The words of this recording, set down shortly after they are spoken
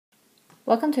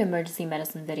Welcome to Emergency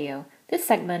Medicine video. This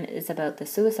segment is about the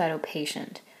suicidal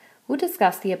patient. We'll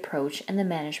discuss the approach and the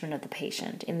management of the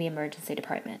patient in the emergency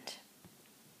department.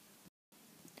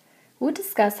 We'll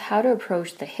discuss how to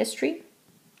approach the history,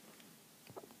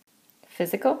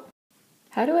 physical,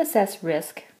 how to assess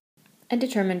risk, and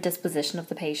determine disposition of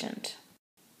the patient.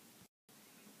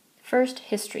 First,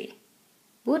 history.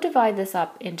 We'll divide this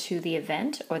up into the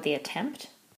event or the attempt,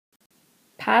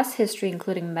 past history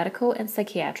including medical and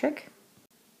psychiatric,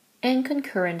 and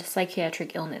concurrent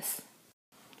psychiatric illness.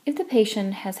 If the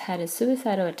patient has had a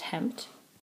suicidal attempt,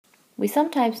 we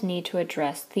sometimes need to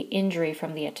address the injury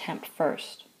from the attempt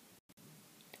first.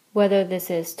 Whether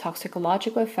this is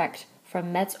toxicological effect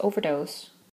from meds overdose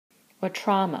or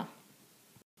trauma,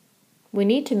 we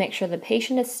need to make sure the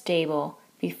patient is stable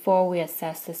before we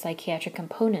assess the psychiatric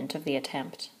component of the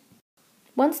attempt.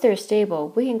 Once they're stable,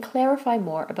 we can clarify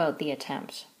more about the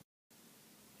attempt.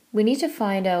 We need to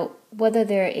find out whether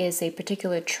there is a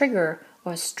particular trigger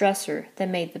or stressor that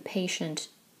made the patient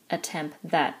attempt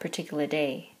that particular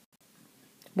day.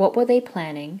 What were they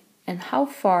planning, and how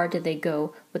far did they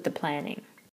go with the planning?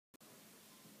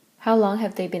 How long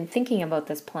have they been thinking about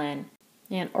this plan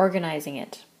and organizing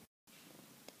it?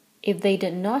 If they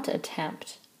did not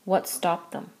attempt, what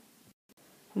stopped them?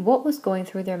 What was going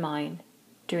through their mind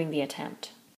during the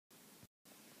attempt?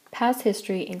 Past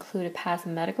history included past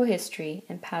medical history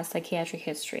and past psychiatric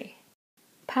history.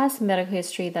 Past medical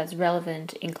history that's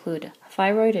relevant include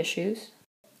thyroid issues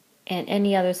and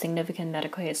any other significant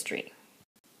medical history.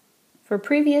 For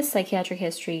previous psychiatric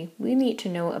history, we need to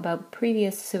know about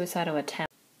previous suicidal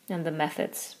attempts and the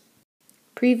methods.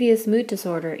 Previous mood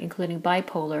disorder including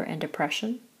bipolar and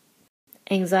depression,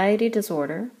 anxiety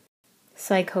disorder,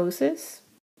 psychosis,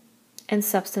 and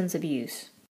substance abuse.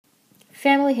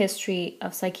 Family history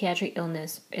of psychiatric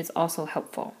illness is also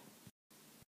helpful.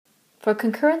 For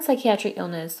concurrent psychiatric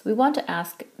illness, we want to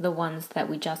ask the ones that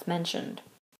we just mentioned.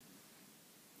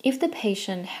 If the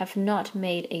patient have not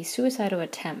made a suicidal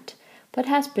attempt but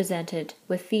has presented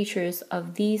with features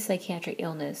of these psychiatric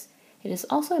illness, it is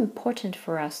also important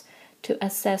for us to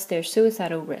assess their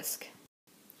suicidal risk.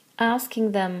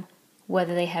 Asking them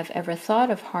whether they have ever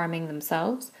thought of harming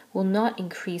themselves will not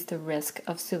increase the risk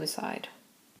of suicide.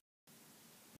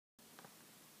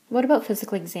 What about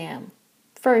physical exam?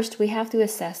 First, we have to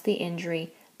assess the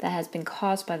injury that has been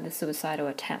caused by the suicidal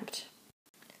attempt.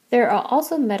 There are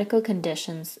also medical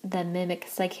conditions that mimic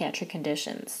psychiatric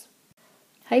conditions.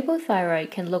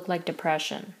 Hypothyroid can look like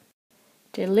depression.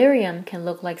 Delirium can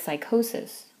look like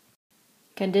psychosis.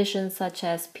 Conditions such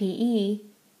as PE,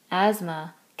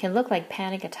 asthma, can look like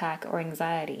panic attack or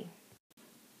anxiety.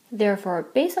 Therefore,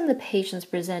 based on the patient's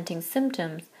presenting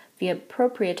symptoms, the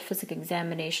appropriate physical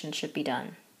examination should be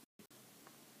done.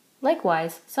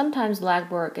 Likewise, sometimes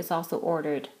lab work is also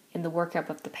ordered in the workup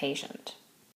of the patient.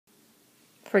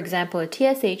 For example, a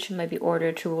TSH might be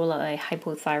ordered to rule out a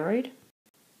hypothyroid,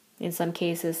 in some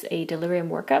cases a delirium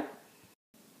workup,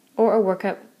 or a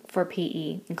workup for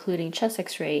PE, including chest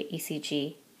X-ray,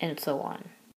 ECG, and so on.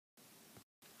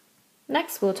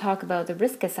 Next, we'll talk about the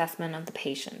risk assessment of the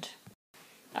patient.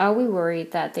 Are we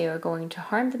worried that they are going to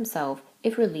harm themselves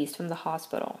if released from the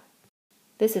hospital?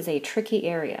 This is a tricky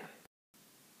area.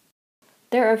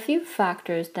 There are a few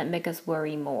factors that make us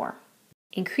worry more: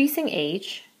 increasing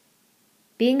age,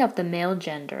 being of the male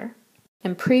gender,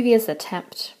 and previous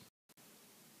attempt.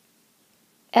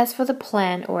 As for the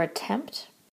plan or attempt,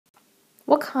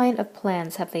 what kind of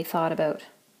plans have they thought about?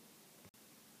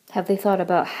 Have they thought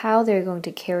about how they're going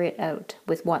to carry it out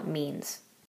with what means?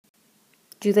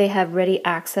 Do they have ready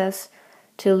access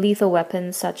to lethal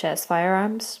weapons such as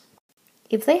firearms?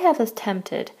 If they have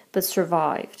attempted but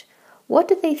survived, what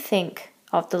did they think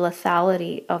of the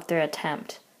lethality of their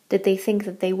attempt? Did they think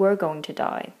that they were going to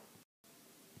die?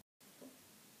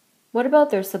 What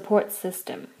about their support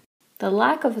system? The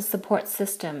lack of a support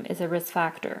system is a risk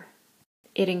factor.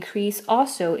 It increases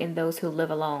also in those who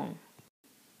live alone.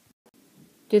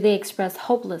 Do they express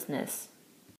hopelessness?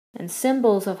 And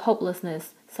symbols of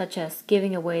hopelessness such as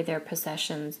giving away their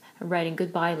possessions and writing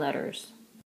goodbye letters.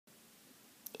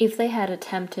 If they had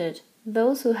attempted,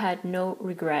 those who had no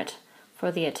regret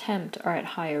for the attempt are at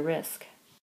higher risk,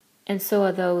 and so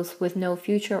are those with no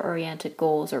future-oriented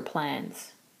goals or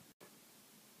plans.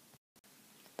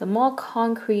 The more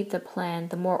concrete the plan,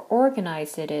 the more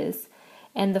organized it is,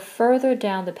 and the further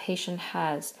down the patient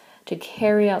has to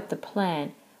carry out the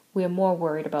plan, we are more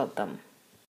worried about them.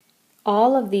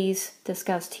 All of these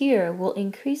discussed here will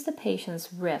increase the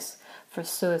patient's risk for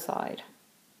suicide.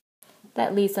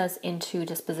 That leads us into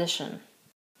disposition.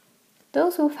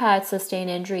 Those who've had sustained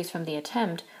injuries from the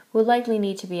attempt will likely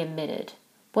need to be admitted,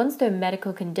 Once their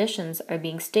medical conditions are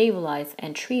being stabilized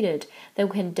and treated, then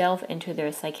we can delve into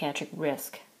their psychiatric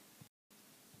risk.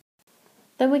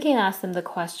 Then we can ask them the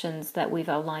questions that we've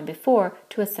outlined before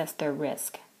to assess their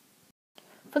risk.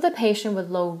 For the patient with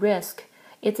low risk,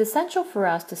 it's essential for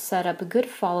us to set up a good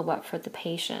follow-up for the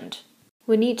patient.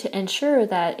 We need to ensure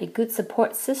that a good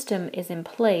support system is in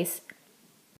place,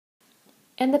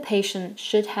 and the patient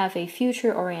should have a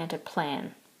future-oriented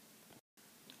plan.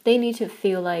 They need to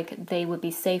feel like they would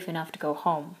be safe enough to go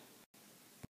home.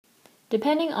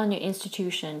 Depending on your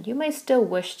institution, you may still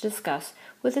wish to discuss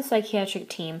with the psychiatric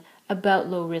team about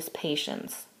low-risk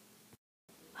patients.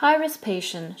 High-risk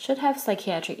patients should have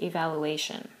psychiatric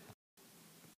evaluation.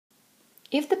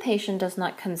 If the patient does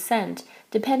not consent,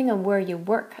 depending on where you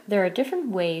work, there are different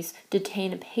ways to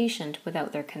detain a patient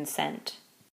without their consent.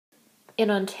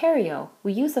 In Ontario,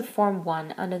 we use the Form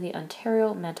 1 under the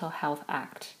Ontario Mental Health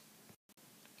Act.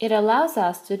 It allows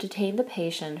us to detain the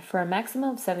patient for a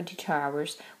maximum of 72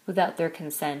 hours without their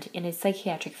consent in a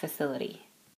psychiatric facility.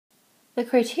 The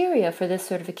criteria for this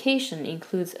certification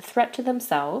includes threat to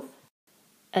themselves,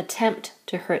 attempt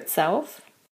to hurt self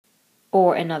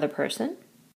or another person,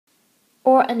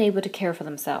 or unable to care for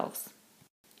themselves.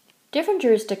 Different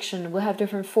jurisdictions will have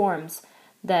different forms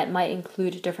that might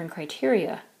include different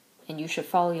criteria, and you should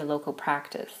follow your local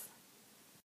practice.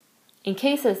 In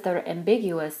cases that are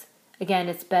ambiguous, again,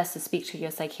 it's best to speak to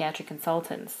your psychiatric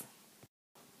consultants.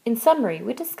 In summary,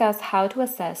 we discuss how to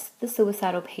assess the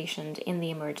suicidal patient in the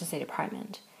emergency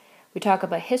department. We talk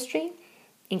about history,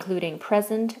 including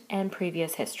present and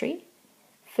previous history,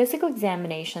 physical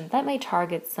examination that may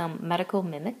target some medical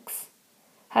mimics,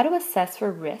 how to assess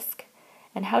for risk,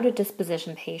 and how to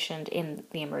disposition patient in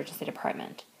the emergency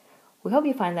department. We hope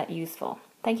you find that useful.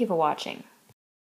 Thank you for watching.